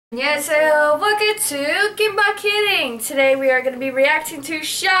Yes, so welcome to Kimba Kidding. Today we are going to be reacting to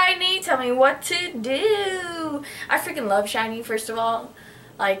SHINee. Tell me what to do. I freaking love SHINee, first of all.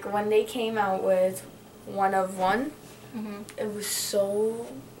 Like, when they came out with One of One, it was so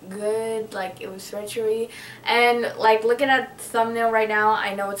good. Like, it was retro-y. And, like, looking at the thumbnail right now,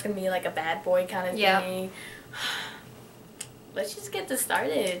 I know it's going to be like a bad boy kind of thing. Let's just get this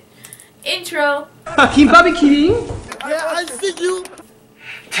started. Intro. Kimba Kidding? Yeah, I see you.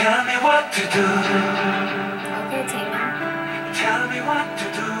 Tell me what to do. Okay, Taylor. Tell me what to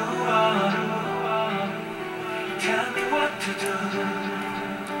do. Tell me what to do.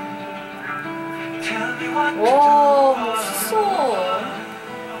 Tell me what to do. Whoa, 멋있어.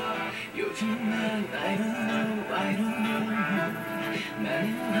 요즘은 I don't know.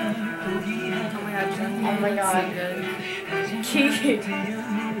 Oh my god. Kiki.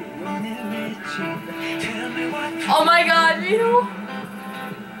 Oh my god, you.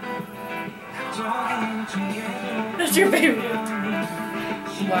 That's your baby.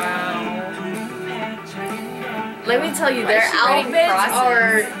 Wow. Let me tell you, their outfits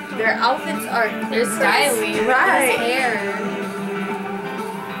are they're stylish. Right. Hair.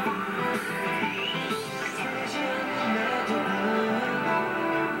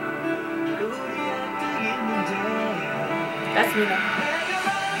 That's me now.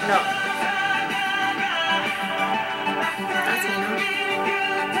 No. That's me.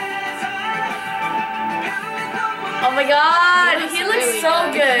 Oh my god, he looks really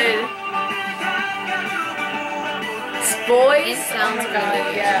so good. His voice It sounds oh my god,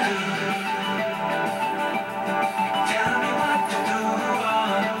 really good. yeah.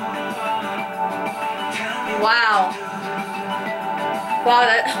 Wow. Wow,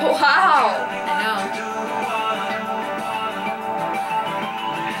 that wow. I know.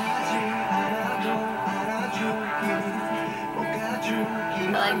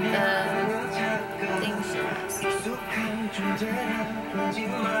 I like the thing she has.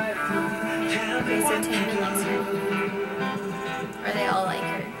 Okay, so Taman likes her. Or they all like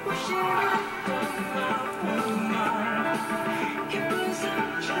her.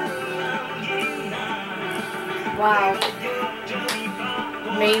 Wow.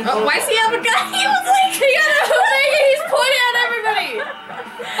 Main Oh, why does he have a gun? He was like, he got a thing, he's pointing at everybody.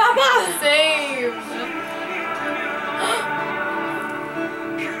 Papa! save.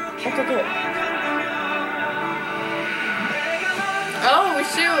 Okay. Oh,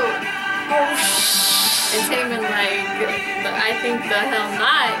 shoot. Oh, shh. And Taman like, I think the hell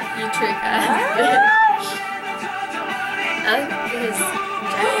not, you trick us. I like his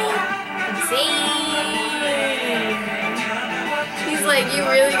insane. He's like, you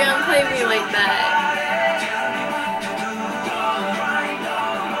really gonna play me like that?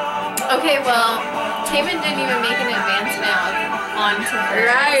 Okay, well, Taman didn't even make an advancement onto her.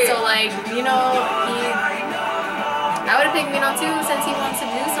 Right. So like, you know, I would have picked Mino too since he wants to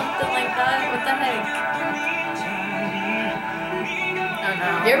do something like that. What the heck? Oh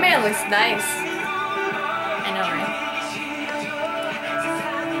no. Your man looks nice. I know, right?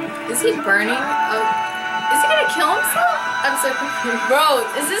 Is he burning? Oh, is he gonna kill himself? I'm so confused. Bro,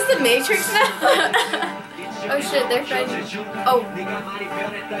 is this the Matrix now? Oh shit, they're fighting. Oh.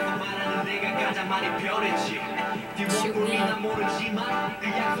 Shoot me.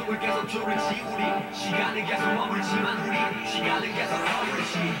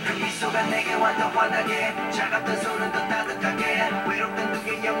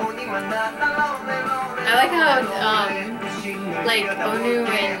 I like how like Onu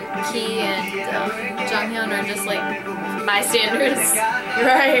and Ki and Jonghyun are just like bystanders.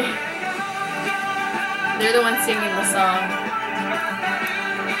 Right. They're the ones singing the song.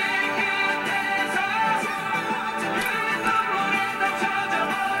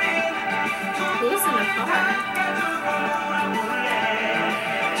 Who's in the car?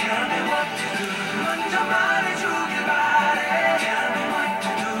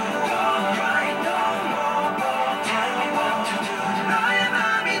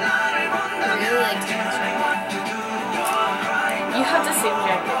 You have to save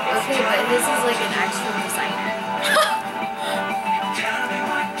jacket. Okay, but this is like an actual designer.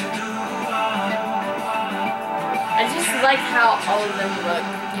 I just like how all of them look.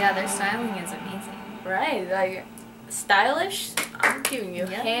 Yeah, their styling is amazing. Right, like stylish. I'm giving you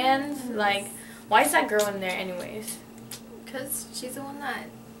Yeah. hands. Like, why is that girl in there anyways? Because she's the one that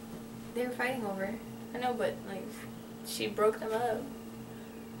they were fighting over. I know, but like, she broke them up.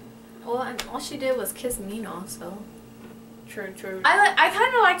 Well, and all she did was kiss Mino, so. True, true. I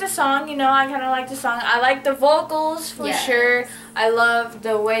kind of like the song, you know. I kind of like the song. I like the vocals for sure. I love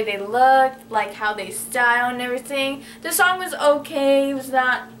the way they looked, like how they style and everything. The song was okay. It was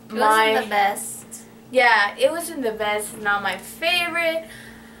not It wasn't the best. Yeah, it wasn't the best. Not my favorite,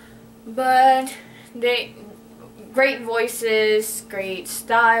 but they great voices, great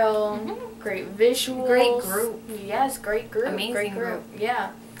style, great visuals, Great group. Yes, great group. Amazing great group.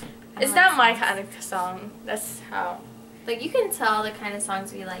 Yeah, I it's like not my songs. kind of song. That's how. Like, you can tell the kind of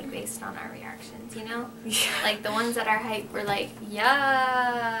songs we like based on our reactions, you know? Like, the ones that are hype were like,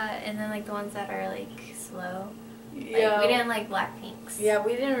 yeah, and then, like, the ones that are, like, slow. Like, we didn't like Blackpink's. Yeah,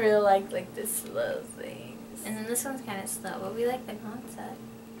 we didn't really like the slow things. And then this one's kind of slow, but we like the concept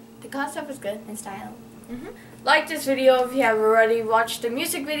The concept was good. and style. Like this video if you have already watched the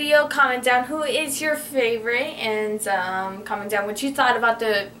music video. Comment down who is your favorite and comment down what you thought about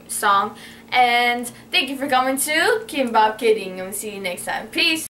the song. And thank you for coming to Kimbap Kidding. And we'll see you next time. Peace.